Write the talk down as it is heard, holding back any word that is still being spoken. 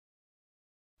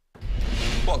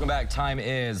Welcome back. Time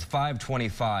is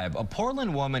 5:25. A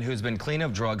Portland woman who's been clean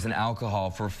of drugs and alcohol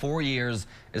for 4 years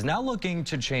is now looking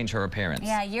to change her appearance.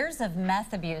 Yeah, years of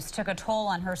meth abuse took a toll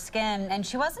on her skin, and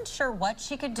she wasn't sure what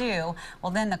she could do.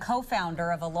 Well, then the co-founder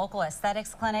of a local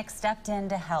aesthetics clinic stepped in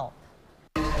to help.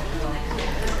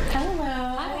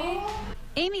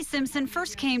 Amy Simpson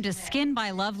first came to Skin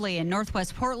by Lovely in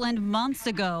Northwest Portland months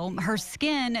ago, her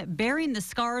skin bearing the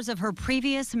scars of her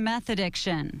previous meth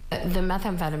addiction. The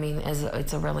methamphetamine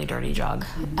it's a really dirty drug,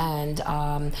 and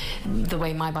the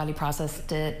way my body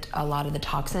processed it, a lot of the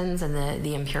toxins and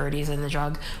the impurities in the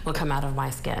drug would come out of my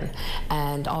skin.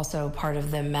 And also part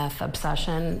of the meth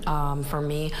obsession for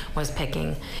me was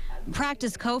picking.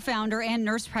 Practice co-founder and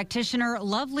nurse practitioner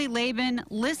Lovely Laban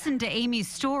listened to Amy's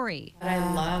story. I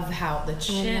love how the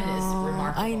chin is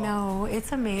remarkable. I know,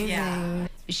 it's amazing. Yeah.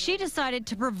 She decided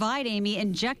to provide Amy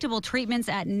injectable treatments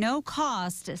at no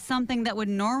cost, something that would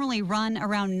normally run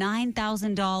around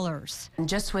 $9,000.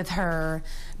 Just with her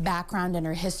background and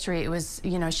her history, it was,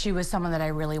 she was someone that I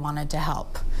really wanted to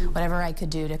help. Whatever I could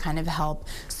do to kind of help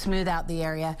smooth out the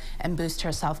area and boost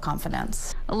her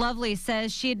self-confidence. Lovely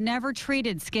says she had never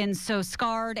treated skin so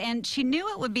scarred, and she knew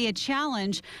it would be a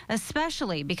challenge,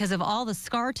 especially because of all the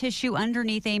scar tissue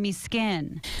underneath Amy's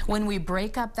skin. When we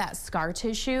break up that scar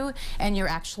tissue and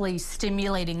you're actually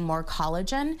stimulating more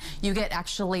collagen, you get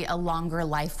actually a longer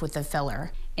life with the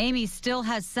filler. Amy still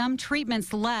has some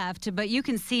treatments left, but you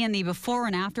can see in the before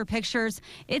and after pictures,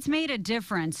 it's made a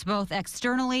difference both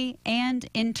externally and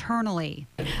internally.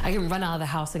 I can run out of the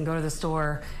house and go to the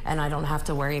store, and I don't have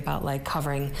to worry about like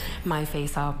covering my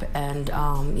face up and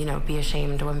be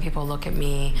ashamed when people look at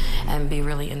me and be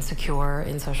really insecure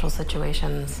in social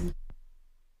situations.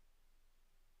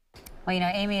 Well,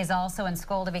 Amy is also in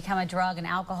school to become a drug and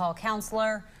alcohol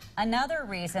counselor. Another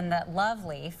reason that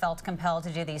Lovely felt compelled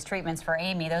to do these treatments for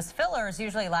Amy, those fillers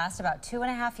usually last about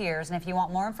 2.5 years. And if you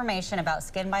want more information about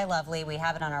Skin by Lovely, we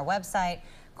have it on our website,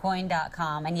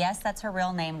 KOIN.com. And yes, that's her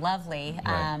real name, Lovely.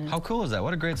 Right. How cool is that?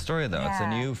 What a great story, though. Yeah. It's a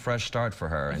new, fresh start for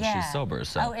her, and she's sober.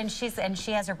 So. Oh, and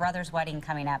she has her brother's wedding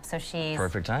coming up, so she's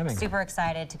perfect timing. Super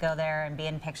excited to go there and be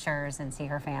in pictures and see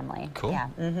her family. Cool. Yeah.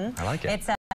 I like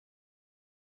it.